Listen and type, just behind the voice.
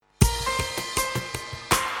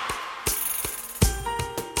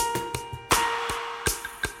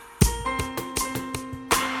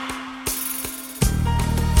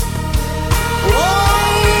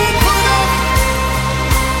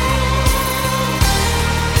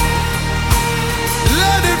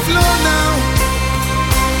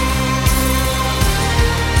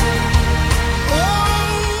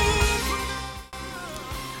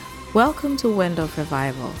Welcome to Wind of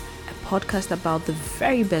Revival, a podcast about the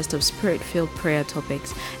very best of spirit-filled prayer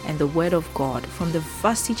topics and the Word of God from the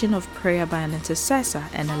vast teaching of prayer by an intercessor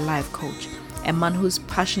and a life coach, a man who's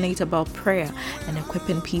passionate about prayer and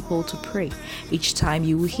equipping people to pray. Each time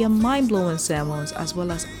you will hear mind-blowing sermons as well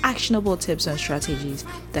as actionable tips and strategies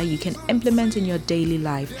that you can implement in your daily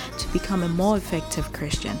life to become a more effective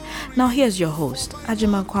Christian. Now here's your host,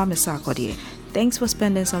 Ajiman Kwame Sarkodie. Thanks for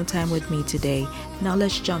spending some time with me today. Now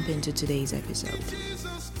let's jump into today's episode.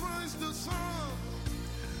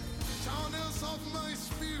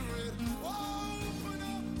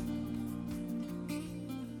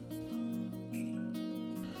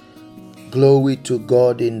 Glory to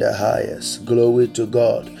God in the highest. Glory to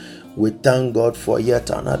God. We thank God for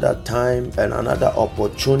yet another time and another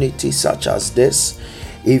opportunity such as this,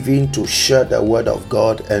 even to share the word of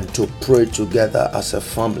God and to pray together as a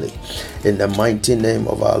family. In the mighty name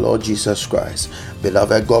of our Lord Jesus Christ.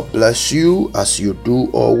 Beloved, God bless you as you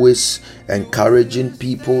do, always encouraging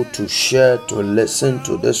people to share, to listen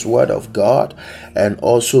to this word of God, and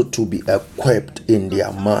also to be equipped in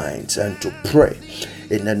their minds and to pray.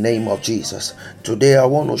 In the name of Jesus. Today I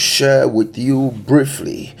want to share with you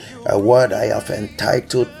briefly a word I have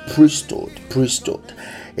entitled Priesthood.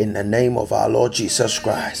 In the name of our Lord Jesus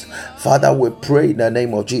Christ. Father, we pray in the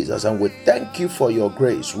name of Jesus and we thank you for your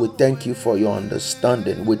grace. We thank you for your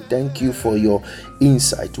understanding. We thank you for your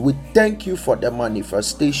insight. We thank you for the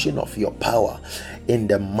manifestation of your power. In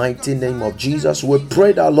the mighty name of Jesus, we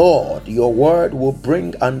pray that, Lord, your word will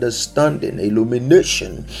bring understanding,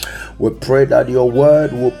 illumination. We pray that your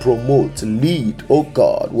word will promote, lead, oh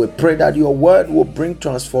God. We pray that your word will bring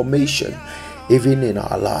transformation even in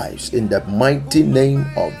our lives, in the mighty name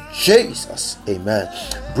of Jesus. Amen.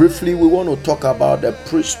 Briefly, we want to talk about the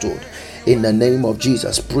priesthood in the name of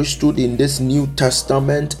Jesus. Priesthood in this New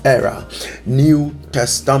Testament era,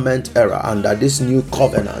 under this new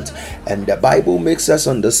covenant. And the Bible makes us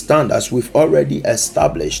understand, as we've already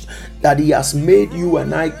established, that he has made you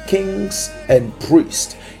and I kings and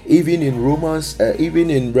priests. Even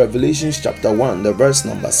in Revelation chapter 1, the verse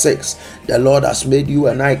number 6, the Lord has made you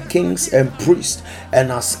and I kings and priests.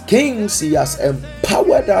 And as kings, he has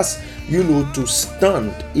empowered us, to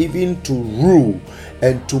stand, even to rule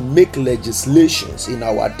and to make legislations in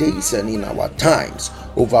our days and in our times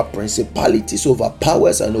over principalities, over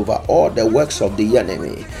powers, and over all the works of the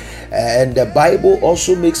enemy. And the Bible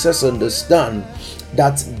also makes us understand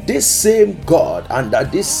that this same God, under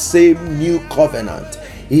this same new covenant,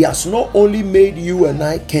 he has not only made you and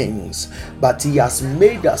I kings, but he has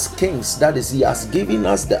made us kings. That is, he has given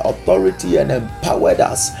us the authority and empowered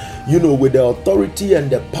us, with the authority and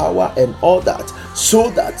the power and all that, so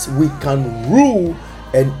that we can rule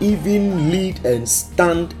and even lead and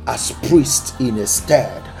stand as priests in his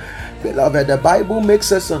stead. Beloved, the Bible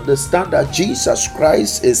makes us understand that Jesus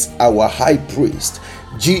Christ is our high priest.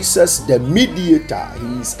 Jesus, the mediator,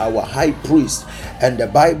 he is our high priest. And the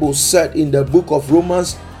Bible said in the book of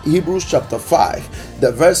Hebrews chapter 5,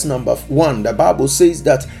 the verse number 1, the Bible says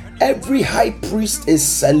that every high priest is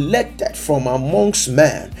selected from amongst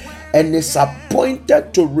men and is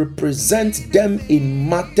appointed to represent them in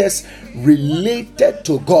matters related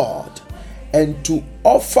to God and to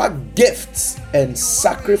offer gifts and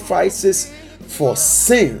sacrifices for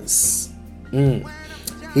sins.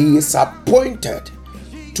 He is appointed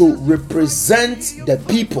to represent the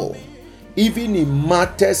people, even in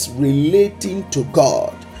matters relating to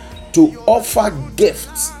God, to offer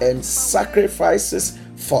gifts and sacrifices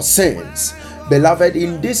for sins. Beloved,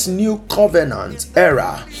 in this new covenant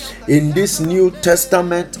era, in this New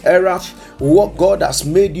Testament era, what God has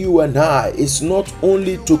made you and I is not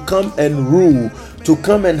only to come and rule, to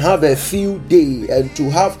come and have a field day and to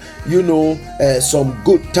have, some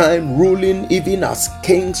good time ruling even as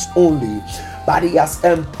kings only. But he has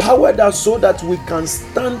empowered us so that we can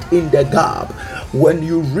stand in the gap. When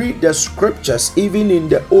you read the scriptures, even in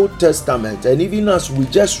the Old Testament, and even as we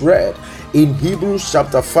just read in Hebrews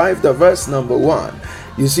chapter 5, the verse number 1,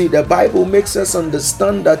 you see, the Bible makes us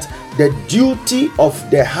understand that the duty of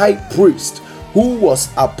the high priest who was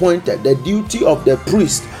appointed, the duty of the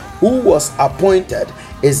priest who was appointed,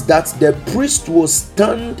 is that the priest will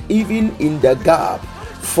stand even in the gap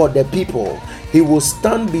for the people. He will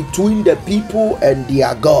stand between the people and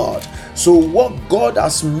their God. So what God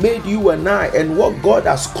has made you and I, and what God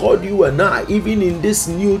has called you and I, even in this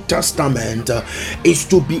New Testament, is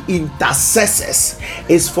to be intercessors.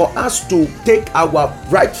 Is for us to take our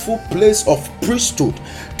rightful place of priesthood,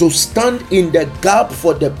 to stand in the gap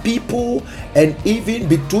for the people and even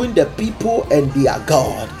between the people and their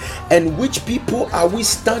God. And which people are we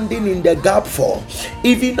standing in the gap for?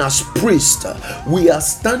 Even as priests, we are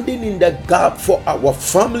standing in the gap for our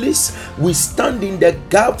families. We stand in the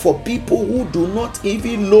gap for people who do not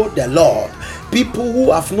even know the Lord, people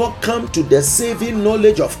who have not come to the saving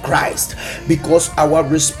knowledge of Christ, because our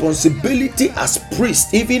responsibility as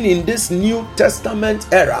priests, even in this New Testament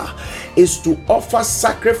era, is to offer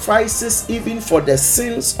sacrifices even for the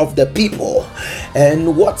sins of the people.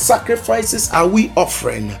 And what sacrifices are we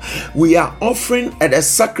offering? We are offering a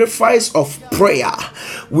sacrifice of prayer.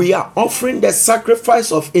 We are offering the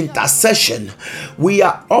sacrifice of intercession. We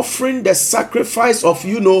are offering the sacrifice of,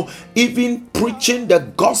 even preaching the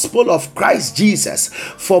gospel of Christ Jesus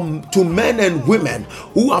to men and women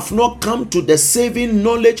who have not come to the saving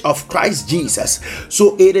knowledge of Christ Jesus.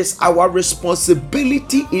 So it is our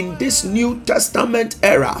responsibility in this New Testament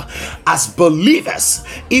era as believers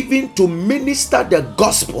even to minister the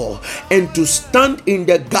gospel and to stand in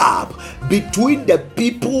the gap between the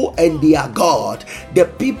people and their God, the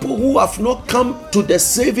people who have not come to the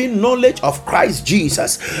saving knowledge of Christ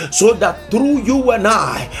Jesus, so that through you and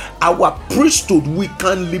I, our priesthood, we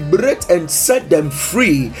can liberate and set them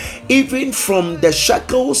free even from the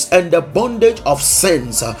shackles and the bondage of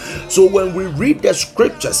sins. So when we read the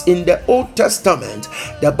scriptures in the Old Testament,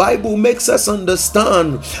 the Bible makes us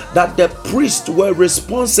understand that the priests were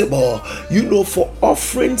responsible, for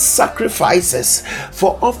offering sacrifices,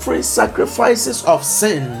 of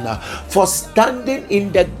sin, for standing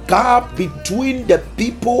in the gap between the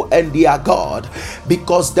people and their God,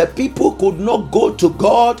 because the people could not go to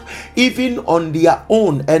God even on their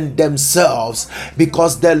own and themselves,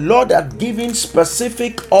 because the Lord had given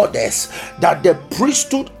specific orders that the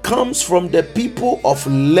priesthood comes from the people of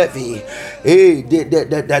Levi.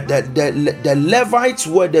 The Levites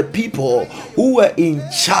were the people who were in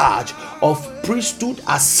charge of priesthood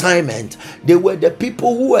assignment. They were the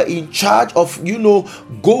people who were in charge of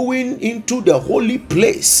going into the holy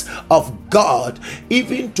place of God,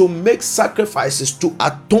 even to make sacrifices to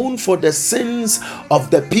atone for the sins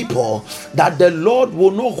of the people, that the Lord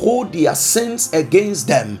will not hold their sins against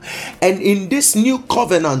them. And in this new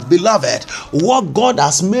covenant, beloved, what God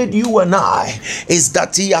has made you and I is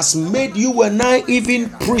that He has made you and I even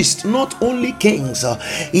priests, not only kings.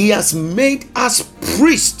 He has made us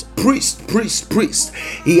priests.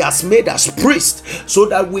 He has made us priests so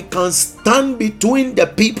that we can stand between the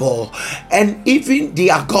people and even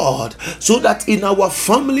their God, so that in our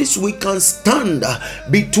families we can stand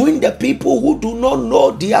between the people who do not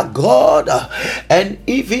know their God and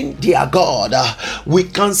even their God. We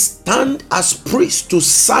can stand as priests to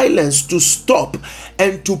silence, to stop,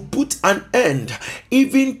 and to put an end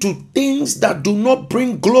even to things that do not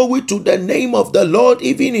bring glory to the name of the Lord,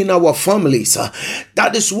 even in our families.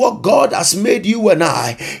 That is what God has made you and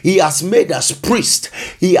I. He has made us priests.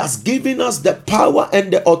 He has given us the power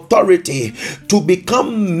and the authority to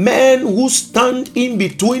become men who stand in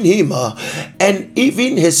between Him and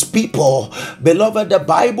even His people. Beloved, the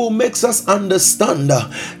Bible makes us understand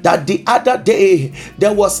that the other day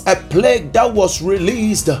there was a plague that was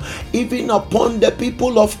released even upon the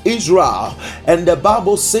people of Israel, and the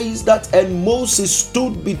Bible says that, and Moses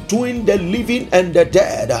stood between the living and the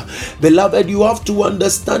dead. Beloved, you have to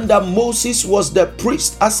understand that Moses was the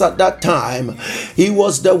priest as at that time. He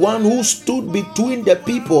was the one who stood between the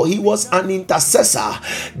people. He was an intercessor.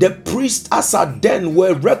 The priests as at then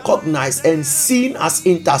were recognized and seen as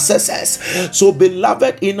intercessors. So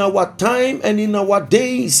beloved, in our time and in our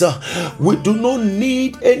days, we do not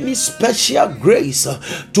need any special grace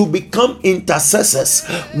to become intercessors.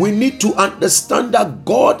 We need to understand that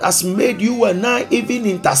God has made you and I even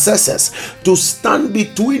intercessors to stand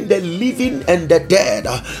between the living and the dead.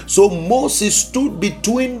 So Moses stood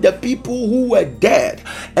between the people who were dead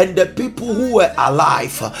and the people who were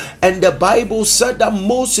alive. And the Bible said that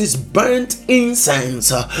Moses burnt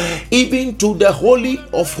incense even to the Holy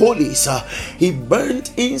of Holies. He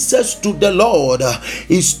burnt incense to the Lord.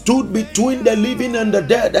 He stood between the living and the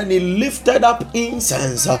dead, and he lifted up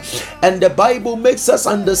incense. And the Bible makes us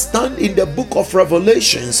understand in the book of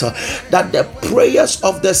Revelations that the prayers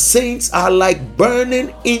of the saints are like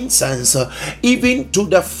burning incense even to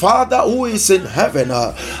the Father who is in heaven.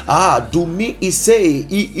 Dumi ise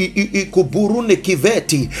ikuburune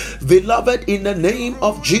kiveti. Beloved, in the name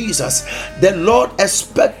of Jesus, the Lord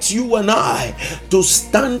expects you and I to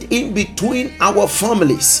stand in between our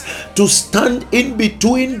families, to to stand in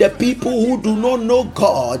between the people who do not know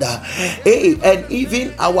God, and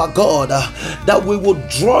even our God, that we will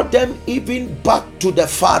draw them even back to the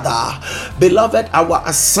Father. Beloved, our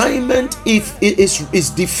assignment is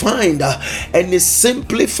defined and is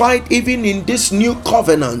simplified even in this new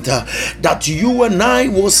covenant, that you and I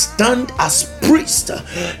will stand as priests,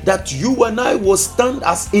 that you and I will stand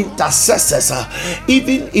as intercessors,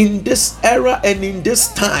 even in this era and in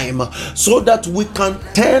this time, so that we can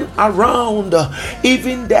turn around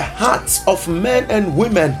even the hearts of men and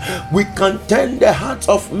women. We can turn the hearts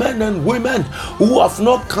of men and women who have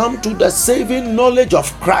not come to the saving knowledge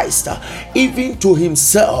of Christ, even to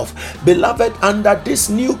himself. Beloved, under this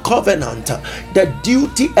new covenant, the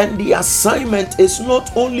duty and the assignment is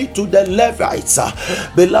not only to the Levites,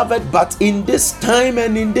 beloved, but in this time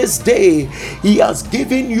and in this day, he has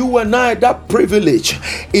given you and I that privilege.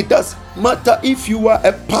 It does matter if you are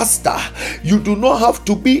a pastor. You do not have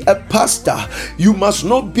to be a pastor. You must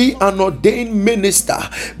not be an ordained minister.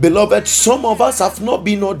 Beloved, some of us have not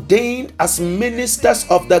been ordained as ministers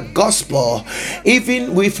of the gospel.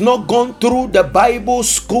 Even we've not gone through the Bible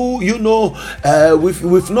school,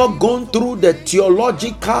 we've not gone through the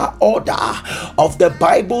theological order of the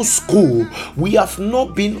Bible school. We have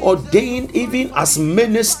not been ordained even as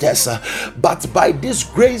ministers, but by this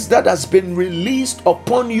grace that has been released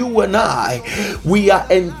upon you and we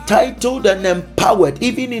are entitled and empowered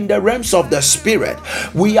even in the realms of the spirit.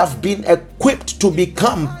 We have been equipped to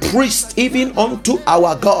become priests even unto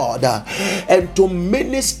our God, and to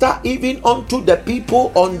minister even unto the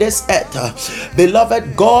people on this earth.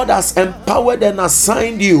 Beloved, God has empowered and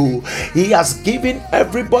assigned you. He has given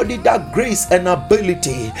everybody that grace and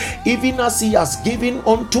ability, even as he has given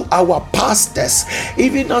unto our pastors,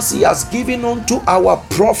 even as he has given unto our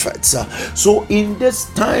prophets. So in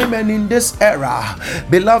this time and in this era,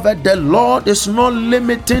 beloved, the Lord is not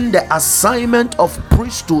limiting the assignment of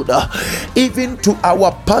priesthood even to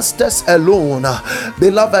our pastors alone.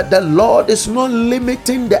 Beloved, the Lord is not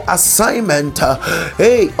limiting the assignment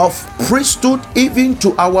of priesthood even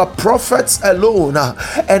to our prophets alone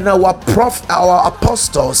and our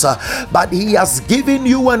apostles, but he has given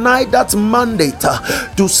you and I that mandate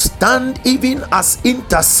to stand even as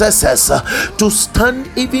intercessors, to stand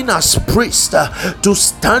even as priests, to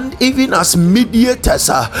stand even as mediators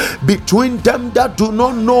between them that do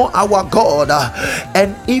not know our God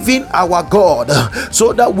and even our God,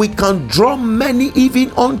 so that we can draw many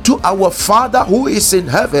even unto our Father who is in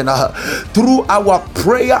heaven through our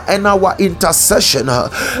prayer and our intercession.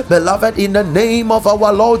 Beloved, in the name of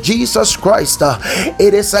our Lord Jesus Christ,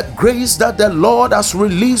 it is a grace that the Lord has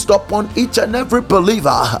released upon each and every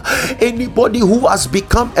believer, anybody who has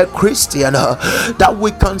become a Christian, that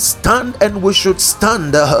we can stand and we should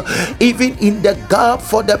stand even in the gap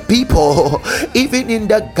for the people, even in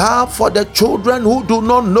the gap for the children who do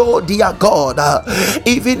not know their God,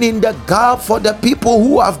 even in the gap for the people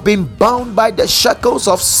who have been bound by the shackles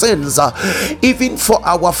of sins, even for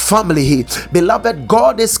our family. Beloved,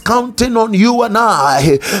 God is counting on you and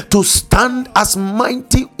I to stand as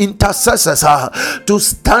mighty intercessors, to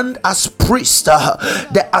stand as priests.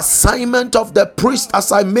 The assignment of the priest,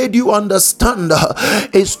 as I made you understand,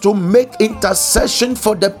 is to make intercession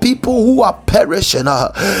for the people who are perishing.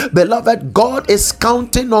 Beloved, God is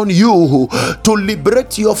counting on you to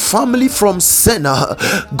liberate your family from sin.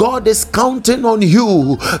 God is counting on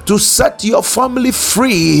you to set your family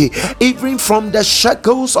free even from the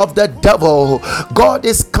shackles of the devil. God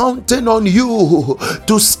is counting on you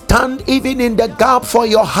to stand even in the gap for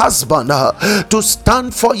your husband, to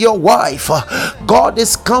stand for your wife. God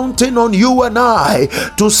is counting on you and I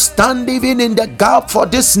to stand even in the gap for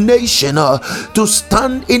this nation, to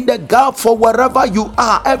stand in the gap for wherever you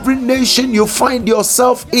are, every nation you find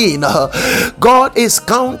yourself in. God is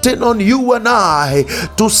counting on you and I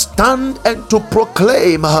to stand and to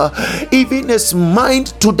proclaim even his mind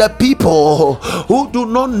to the people who do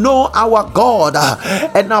not know our God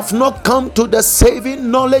and have not come to the saving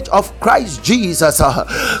knowledge of Christ Jesus.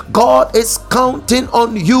 God is counting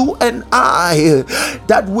on you and I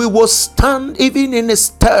that we will stand even in his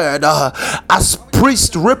stead as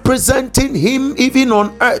priest representing him even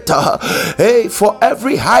on earth. For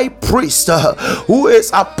every high priest who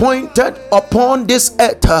is appointed upon this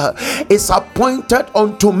earth is appointed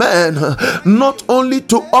unto man, not only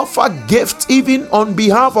to offer gifts even on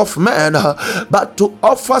behalf of man, but to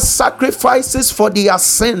offer sacrifices for their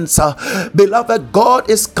sins. Beloved, God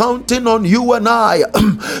is counting on you and I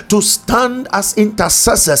to stand as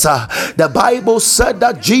intercessors. The Bible said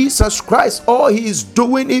that Jesus Christ, all he is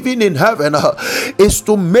doing even in heaven, is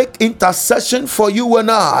to make intercession for you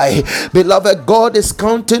and I. Beloved, God is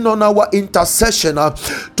counting on our intercession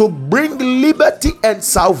to bring liberty and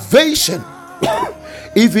salvation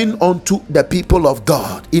even unto the people of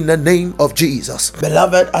God, in the name of Jesus.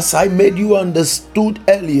 Beloved, as I made you understood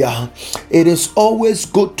earlier, it is always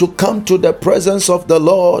good to come to the presence of the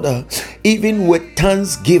Lord, even with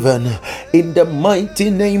thanksgiving. In the mighty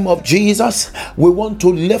name of Jesus, we want to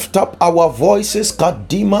lift up our voices,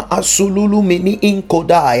 Kadima Asululu Mini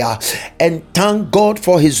Inkodaya, and thank God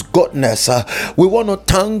for His goodness. We want to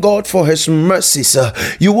thank God for His mercies.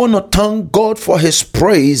 You want to thank God for His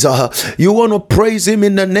praise. You want to praise Him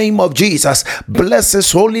in the name of Jesus. Bless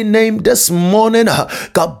His holy name this morning.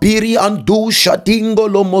 Kabiri andu shadingo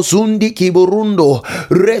lomozundi kiburundo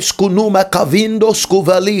reskunuma kavindo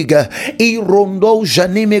skuvaliga irondo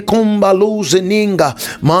janime kumbaluze ninga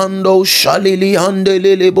mando shalili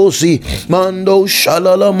andelele bozi mando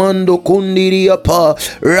shalala mando kundiria pa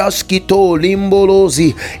raskito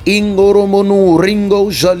limbolozi ingoromonu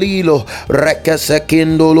ringo jalilo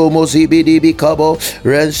rekesekindo lomozibidi bikabo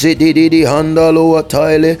rensididi handalo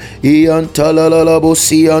atile iantala la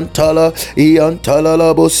bosi antala iantala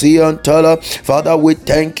la bosi antala. Father, we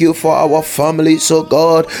thank you for our families, oh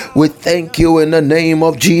God. We thank you in the name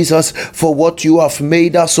of Jesus for what you have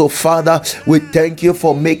made us, oh Father. We thank you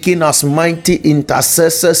for making us mighty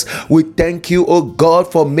intercessors. We thank you, oh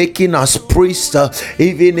God, for making us priests,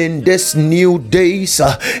 even in this new days,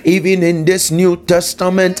 even in this New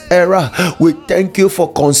Testament era. We thank you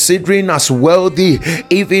for considering us worthy,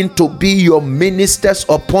 even to be your ministers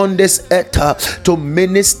upon this earth, to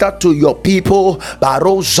minister to your people.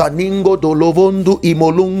 Baro janingo dolovondu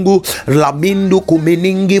imolungu lamindu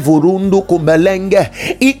kuminingi vurundu kumelenge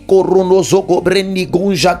ikorono zoko brendi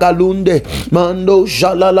gunja galunde mando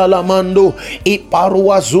jalala mando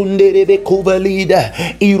iparwa zunde rebe kuvelide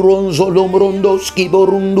ironzo lomrondo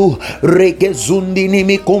skiborundu reke zundi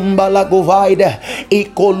nimi kumbala govaide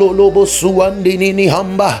ikololobo suandi nini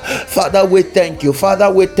hamba. Father, we thank you.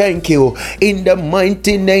 Father, we thank you in the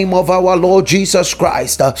mighty name of our Lord Jesus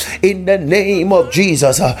Christ. In the name of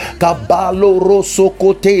Jesus, Kabalo Rosso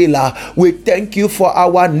Kotela, we thank you for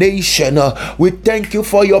our nation. We thank you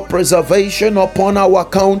for your preservation upon our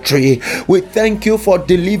country. We thank you for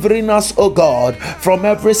delivering us, O God, from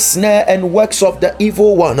every snare and works of the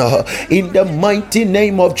evil one. In the mighty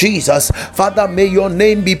name of Jesus, Father, may your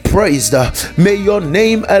name be praised. May your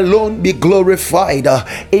name alone be glorified.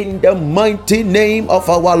 In the mighty name of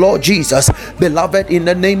our Lord Jesus. Beloved, in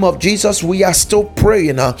the name of Jesus, we are still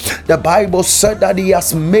praying. The Bible said that He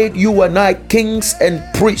has made you and I kings and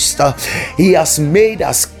priests. He has made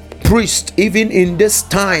us priest even in these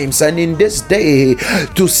times and in this day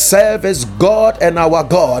to serve as God and our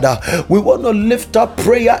God. We want to lift up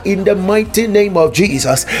prayer in the mighty name of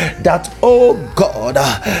Jesus that, oh God,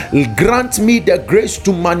 grant me the grace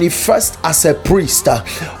to manifest as a priest.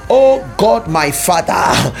 Oh God, my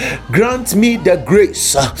Father, grant me the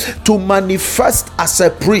grace to manifest as a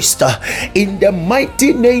priest in the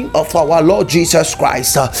mighty name of our Lord Jesus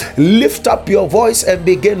Christ. Lift up your voice and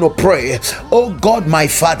begin to pray. Oh God, my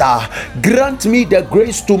Father, grant me the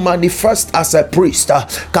grace to manifest as a priest.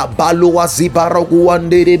 Kabalua zibaragu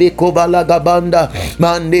anderebe kobalaga banda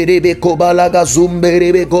manderebe kobalaga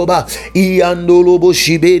zumberebe koba iandolobo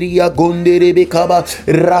shiberia gonderebe kaba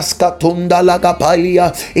raskatonda laga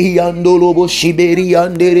palia iandolobo shiberia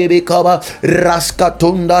anderebe kaba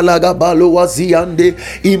raskatonda laga balua ziande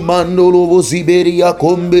imandolobo ziberia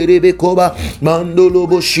komberebe koba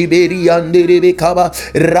mandolobo shiberia anderebe kaba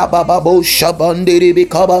rabababo shabanderebe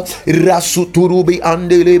kaba rasuturubi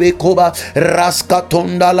andelebe koba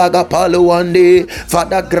raskatonda laga palo ande.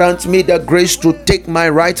 Father, grant me the grace to take my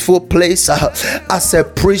rightful place as a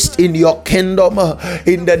priest in your kingdom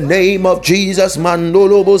in the name of Jesus.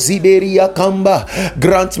 Mandolobo ziberia kamba,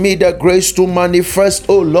 grant me the grace to manifest,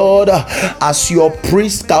 oh Lord, as your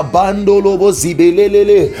priest. Kabandolobo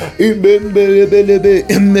zibelelele imbembelebelebe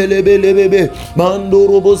imbelebelebe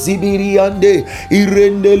mandorobo zibiriande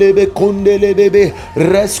irendelebe kondelebebe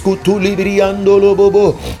reskutulibriandolo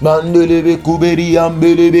bobo mandelebe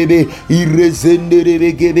kuberiambelebebe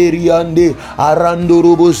irezendelebe geberiande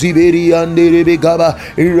arandorobo ziberiandelebe gaba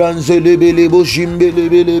iranzelebelebo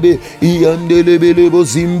jimbelebelebe iandelebelebo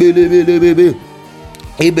zimbelebelebe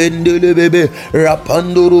Ibendelebebe,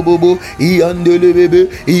 rapandorobobo, iandelebebe.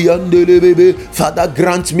 Father,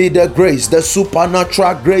 grant me the grace, the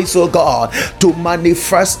supernatural grace, oh God, to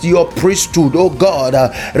manifest your priesthood, oh God.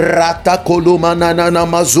 Rata kolomanana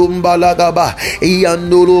mazumba lagaba,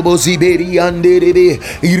 iandolobo ziberi anderebe,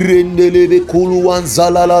 irendelebe kuluan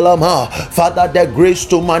zalalalama. Father, the grace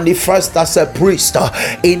to manifest as a priest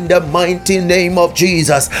in the mighty name of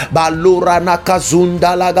Jesus. Balura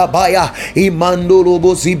nakazunda lagabaya,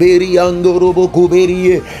 imandolobo ziberi andorobo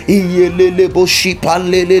kuberie, iyelele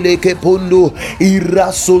boshipanlele kepondo,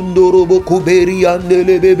 irasondorobo kuberi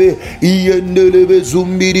andelebebe, iyendelebe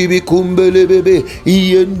zumbiri bikumbelebebe,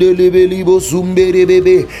 iyendelebe libo zumbere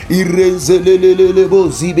bebe, irenzelelele bo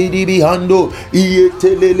zibiri bihando,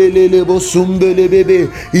 iyetelelele bo zumbelebebe,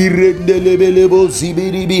 irendelebe bo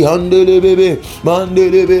zibiri bihandelebebe,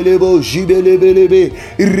 mandelebele bo jibelebelebe,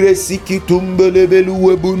 iresikitumbelebelu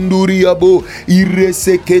webunduriabo,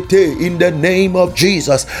 iresekete. In the name of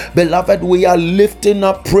Jesus, beloved, we are lifting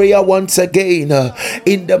up prayer once again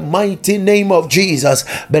in the mighty name of Jesus.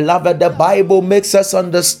 Beloved, the Bible makes us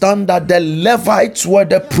understand that the Levites were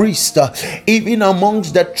the priests, even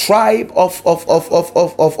amongst the tribe of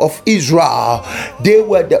Israel. They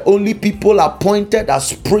were the only people appointed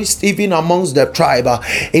as priests, even amongst the tribe.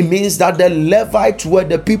 It means that the Levites were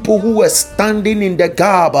the people who were standing in the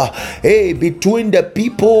gap, between the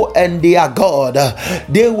people and their God.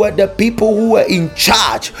 They were the people who were in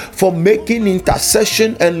charge for making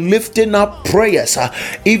intercession and lifting up prayers,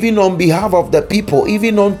 even on behalf of the people,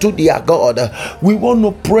 even unto their God. We want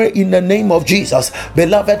to pray in the name of Jesus.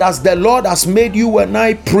 Beloved, as the Lord has made you and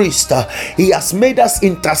I priest, He has made us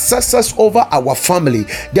intercessors over our family.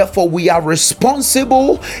 Therefore, we are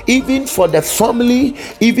responsible even for the family,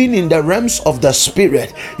 even in the realms of the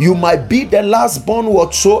spirit. You might be the last born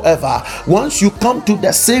whatsoever. Once you come to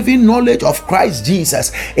the saving knowledge of Christ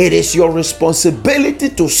Jesus, it is your responsibility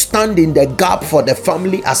to stand in the gap for the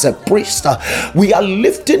family as a priest. We are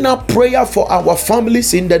lifting up prayer for our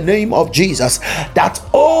families in the name of Jesus, that,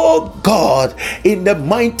 oh God, in the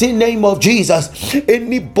mighty name of Jesus,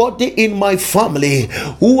 anybody in my family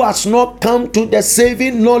who has not come to the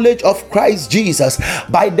saving knowledge of Christ Jesus,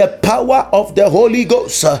 by the power of the Holy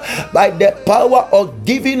Ghost, by the power of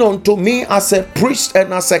giving unto me as a priest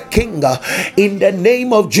and as a king, in the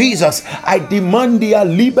name of Jesus, I demand their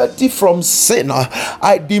liberty from sin.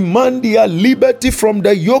 I demand their liberty from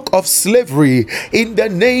the yoke of slavery in the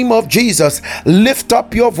name of Jesus. Lift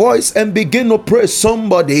up your voice and begin to pray.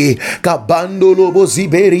 Somebody kabandolo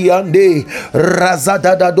boziberi ande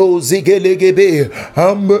razadadado zigelegebe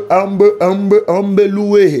ambe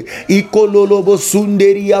luwe ikololo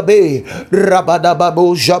bosunderi abe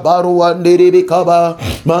rabadababo jabaru andere bekaba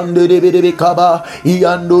mandere bekaba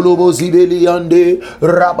iandolo bozibeli ande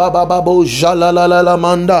rabababo jalalala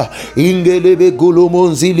manda ingelebe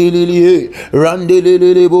gulumonzi lililie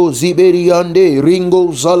randelele boziberi ande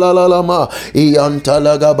ringo zalalama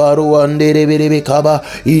iantalaga baru andere bekaba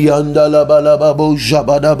iandala balababo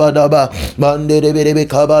jabadabadaba mandere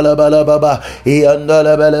bekaba la balababa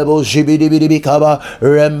iandala balabo jibidi bekaba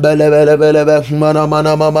rembele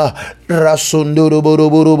mana mama rasunduru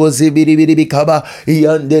buru zibidi bekaba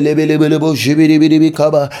iandele belebo jibidi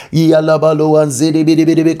bekaba ialabalo anzidi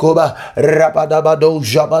bekoba rabadabado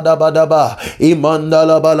jabadabadaba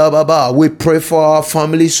imandala balababa. We pray for our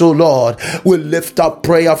families, so Lord. We lift up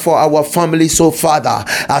prayer for our families, so Father.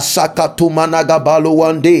 Asaka tumanaga balu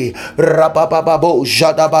one day rabababo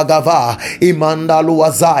jadabagava imandalu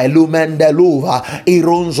azai lumendeluva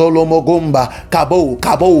ironzolo mogumba kabo.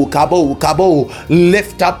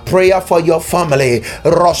 Lift up prayer for your family.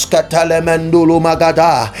 Roskatelemendulu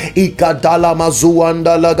magada ikadala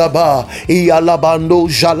mazuanda lagaba ialabando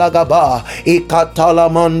jalagaba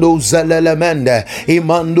ikatalamando zelelemende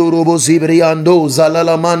imandurubo zibriando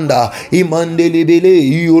zalalamanda imandelibele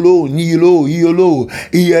iolo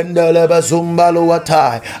iendelebe zumbalo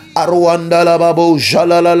watai aruandala babo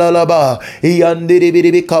jalalalaba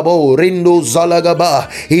iandiribi kabo rindo zalagaba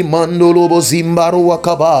imandulubo zimbaru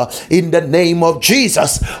wakaba. In the name of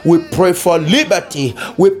Jesus, we pray for liberty.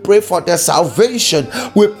 We pray for the salvation.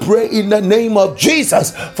 We pray in the name of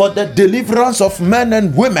Jesus for the deliverance of men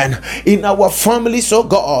and women in our families, oh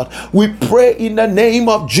God. We pray in the name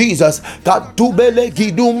of Jesus. Katubele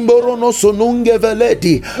gidumborono sonunge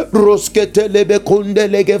veleti rosketelebe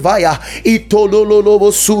kundelege vaya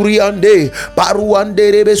itolololobo su Zuriande,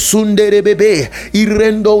 Baruande rebe sunde rebebe,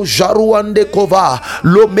 Irendo Jaruande Kova,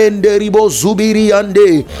 Lomende ribo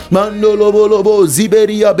Zubiriande, Mandolobolobo,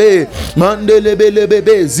 Ziberia be,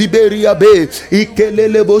 Mandelebelebebe, Ziberia be,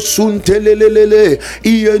 Ikelelebo Suntelelele,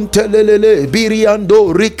 Ientelele,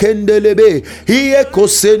 Biriando, Rikendelebe,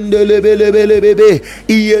 Iekosendelebelebelebe,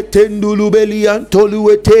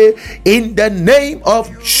 Ietendulubeliantoluete. In the name of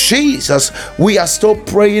Jesus, we are still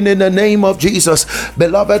praying in the name of Jesus.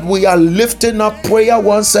 Beloved, we are lifting up prayer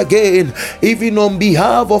once again, even on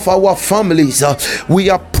behalf of our families. We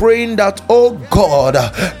are praying that, oh God,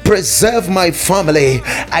 preserve my family.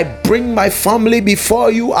 I bring my family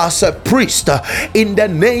before you as a priest in the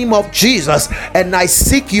name of Jesus, and I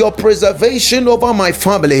seek your preservation over my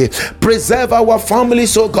family. Preserve our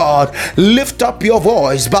families, oh God. Lift up your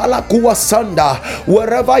voice, Balakua Sanda,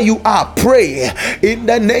 wherever you are, pray in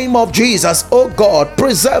the name of Jesus. Oh God,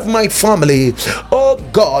 preserve my family. Oh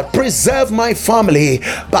God, preserve my family.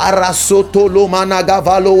 Barasotolo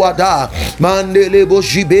managavalo wada, mandelebo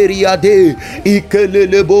jiberia de,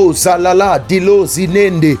 ikelelebo zalala dilo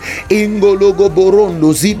zinende, ingologo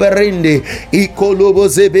borondo ziberende, ikolobo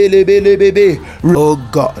zebelebelebebe. Oh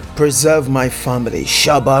God, preserve my family.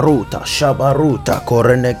 Shabaruta, shabaruta,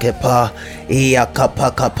 korenekepa,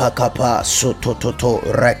 iakapa kapa kapa, sotototo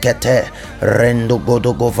rekete, rendo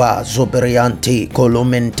godogova, zoberianti,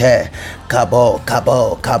 kolomente, kabo,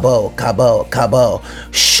 kabo, kabo, kabo, kabo,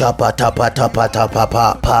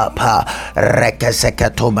 shapatapatapatapapa,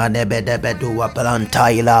 rekeseketomanebedebedu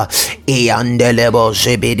aplantaila, iandelebo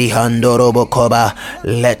zibidi handorobo koba.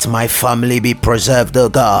 Let my family be preserved, O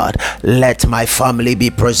God. Let my family be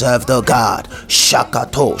preserved, O God.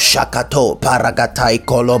 Shakato, shakato, paragatai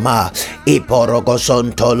koloma,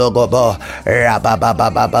 iporogosontologobo,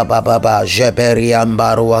 rabababababababa,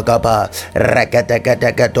 jeberiambaruagaba,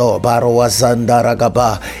 reketeketeketo,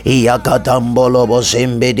 baruazandaragaba, iagadambolobo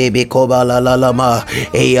zimbidibikoba lalalama,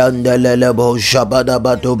 iandelelebo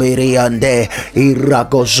jabadabatubiriande,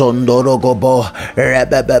 iragozondorogobo,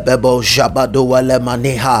 rebebebebo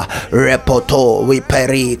jabadualemaniha, repoto,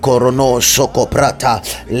 wiperi, korono, sokoprata.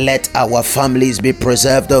 Let our families be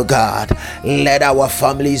preserved, O God. Let our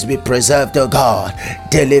families be preserved, O God.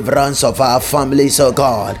 Deliverance of our families, O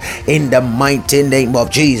God, in the mighty name of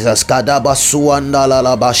Jesus.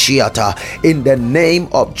 In the name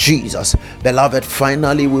of Jesus. Beloved,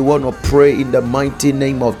 finally we want to pray in the mighty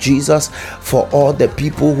name of Jesus for all the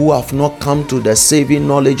people who have not come to the saving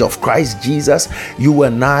knowledge of Christ Jesus. You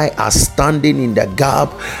and I are standing in the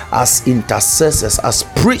gap as intercessors, as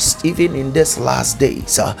priests, even in this last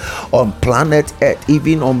days on planet Earth,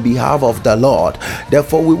 even on behalf of the Lord.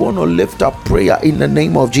 Therefore, we want to lift up prayer in the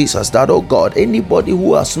name of Jesus that, oh God, anybody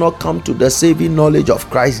who has not come to the saving knowledge of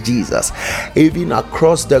Christ Jesus, even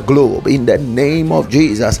across the globe, in the name of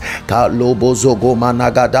Jesus,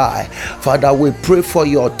 Father, we pray for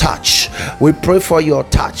your touch. We pray for your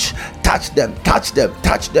touch. Touch them, touch them,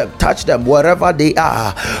 touch them, touch them wherever they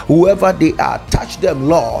are, whoever they are. Touch them,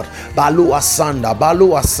 Lord. Balu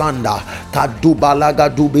asanda, kadubalaga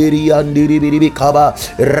duberi andiribi kaba,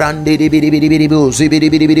 randiribibibibu,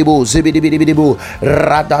 zibidibidibu, zibidibidibu,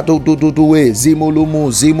 radadududue,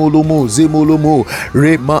 zimulumu,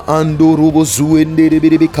 rema andurubu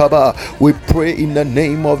zuendiribibi kaba. We pray in the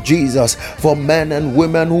name of Jesus for men and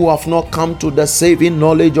women who have not come to the saving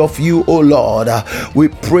knowledge of you, O Lord. We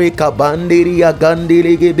pray bandiria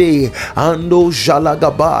gandilegebe ando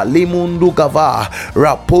jalagaba limundu gava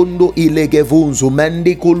rapondo ilegevunzu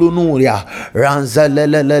mendikulunuria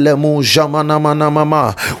ranzelelelele mu jamana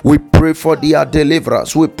mama. We pray for their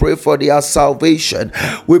deliverance. We pray for their salvation.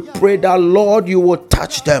 We pray that, Lord, you will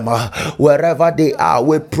touch them wherever they are.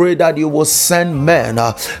 We pray that you will send men,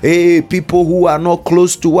 people who are not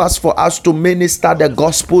close to us, for us to minister the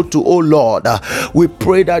gospel to, oh Lord. We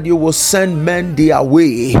pray that you will send men their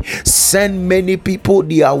way. Send many people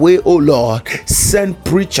their way, oh Lord. Send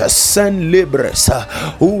preachers, send laborers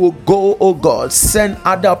who will go, oh God. Send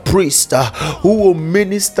other priests who will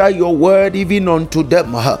minister your word even unto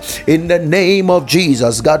them. In the name of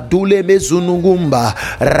Jesus. Gadule mezunugumba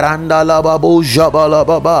randalababo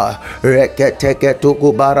jabalababa reketeke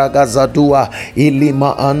toko baragazadua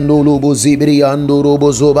ilima andulubu zibri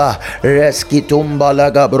andurubu zoba reskitumba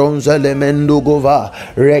laga bronzele mendugova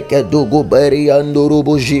rekedugu beri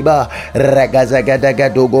andurubu jiba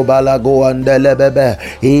regazagadugu balago andelebebe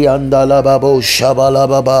iandalababo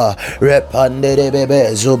shabalababa repandere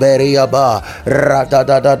bebe zuberiaba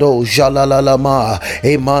ratadadado jalalalama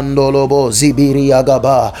imando Mandololobo Zibiria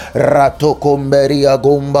Gaba Ratokomberia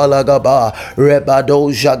Gombala Gaba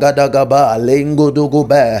Rebado Jagadagaba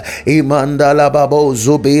Lengudugube Imandala Babo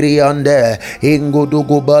Zubiriande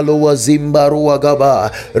Ingudugubalo Zimbarua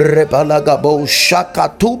Gaba Rebalagabo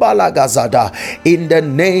Shakatuba Gazada. In the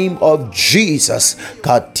name of Jesus,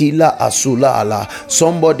 Katila Asulala.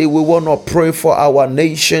 Somebody, we want to pray for our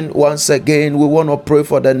nation once again. We want to pray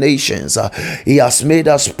for the nations. He has made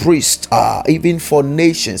us priests, even for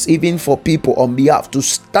nations, even for people on behalf to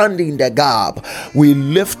stand in the gap. We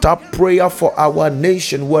lift up prayer for our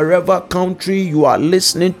nation. Wherever country you are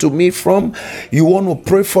listening to me from, you want to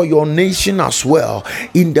pray for your nation as well.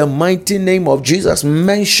 In the mighty name of Jesus,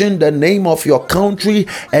 mention the name of your country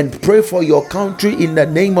and pray for your country in the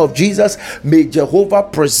name of Jesus. May Jehovah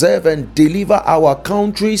preserve and deliver our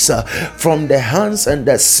countries from the hands and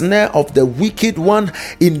the snare of the wicked one.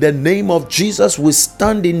 In the name of Jesus, we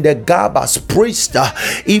stand in the gap as priests,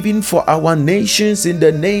 even for our nations in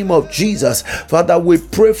the name of Jesus. Father, we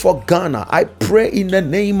pray for Ghana. I pray in the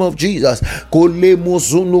name of Jesus.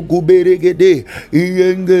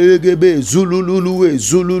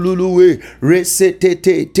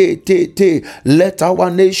 Let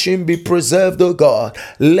our nation be preserved, O God.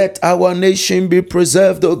 Let our nation be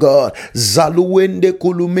preserved, O God. Zaluende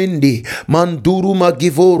kulumindi manduru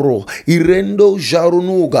magivoro irendo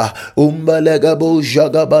jarunuga umbalegabo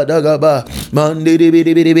jagabadagaba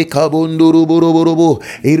mandiri kabunduru boroborobo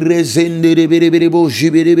irezendere berebo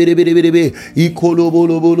jibere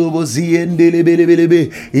ikolobolobo ziendele belebelebe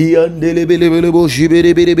iandele belebelebo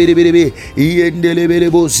jibere iendele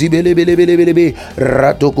belebo zibelebelebe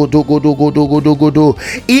ratokotokotokotokoto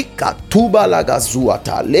ikatuba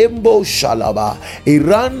lagazuata lembo shalaba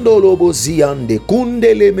irando lobo ziande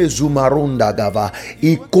kundele mezumarunda gava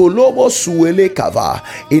ikolobo suele kava.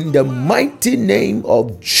 In the mighty name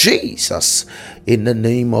of Jesus, in the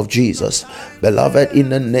name of Jesus, beloved, in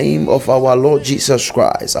the name of our Lord Jesus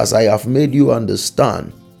Christ, as I have made you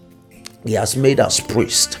understand, He has made us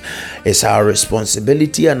priests. It's our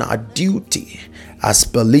responsibility and our duty as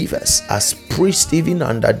believers, as priests, even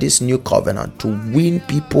under this new covenant, to win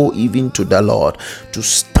people even to the Lord, to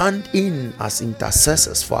stand in as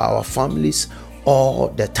intercessors for our families all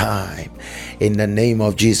the time. In the name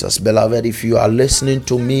of Jesus, beloved, if you are listening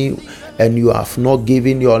to me and you have not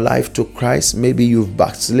given your life to Christ, maybe you've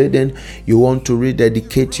backslidden, you want to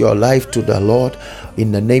rededicate your life to the Lord,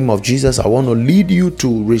 in the name of Jesus, I want to lead you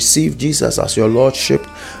to receive Jesus as your Lordship.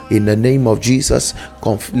 In the name of Jesus,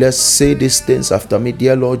 let's say these things after me.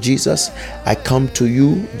 Dear Lord Jesus, I come to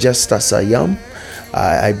you just as I am.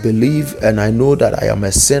 I believe and I know that I am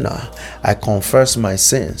a sinner. I confess my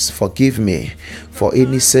sins. Forgive me for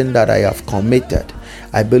any sin that I have committed.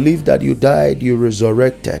 I believe that you died, you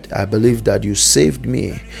resurrected. I believe that you saved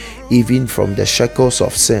me even from the shackles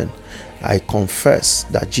of sin. I confess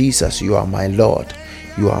that Jesus, you are my Lord.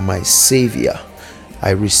 You are my Savior.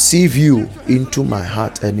 I receive you into my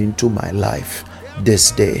heart and into my life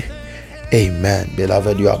this day. Amen.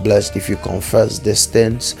 Beloved, you are blessed if you confess these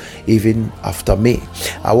things even after me.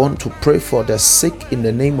 I want to pray for the sick in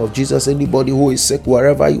the name of Jesus. Anybody who is sick,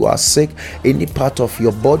 wherever you are sick, any part of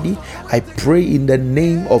your body, I pray in the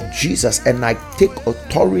name of Jesus and I take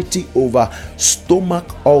authority over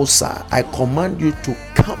stomach ulcer. I command you to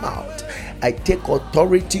come out. I take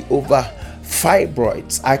authority over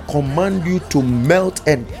fibroids. I command you to melt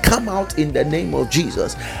and come out in the name of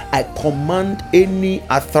Jesus. I command any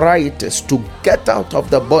arthritis to get out of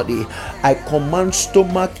the body. I command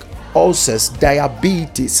stomach ulcers,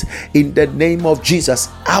 diabetes, in the name of Jesus,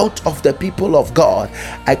 out of the people of God.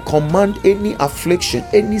 I command any affliction,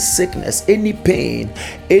 any sickness, any pain,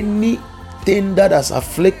 anything that has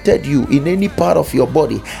afflicted you in any part of your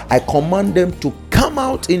body, I command them to come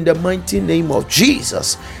out in the mighty name of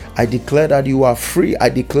Jesus. I declare that you are free. I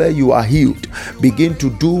declare you are healed. Begin to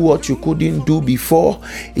do what you couldn't do before.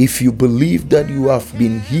 If you believe that you have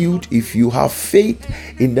been healed, if you have faith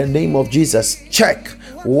in the name of Jesus, check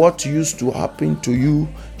what used to happen to you.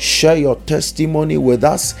 Share your testimony with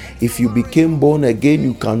us. If you became born again,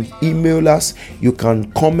 you can email us. You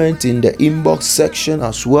can comment in the inbox section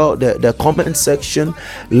as well, the comment section.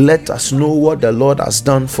 Let us know what the Lord has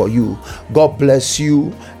done for you. God bless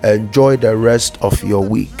you. Enjoy the rest of your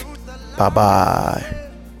week. Bye-bye.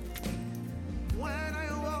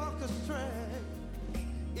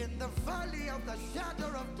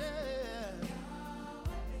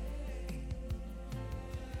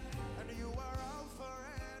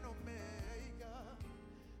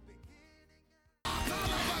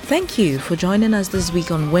 Thank you for joining us this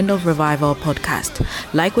week on Wind of Revival podcast.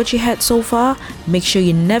 Like what you heard so far? Make sure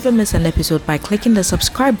you never miss an episode by clicking the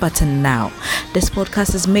subscribe button now. This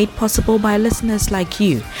podcast is made possible by listeners like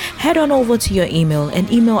you. Head on over to your email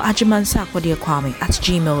and email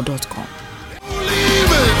ajimansakwadiokwame@gmail.com.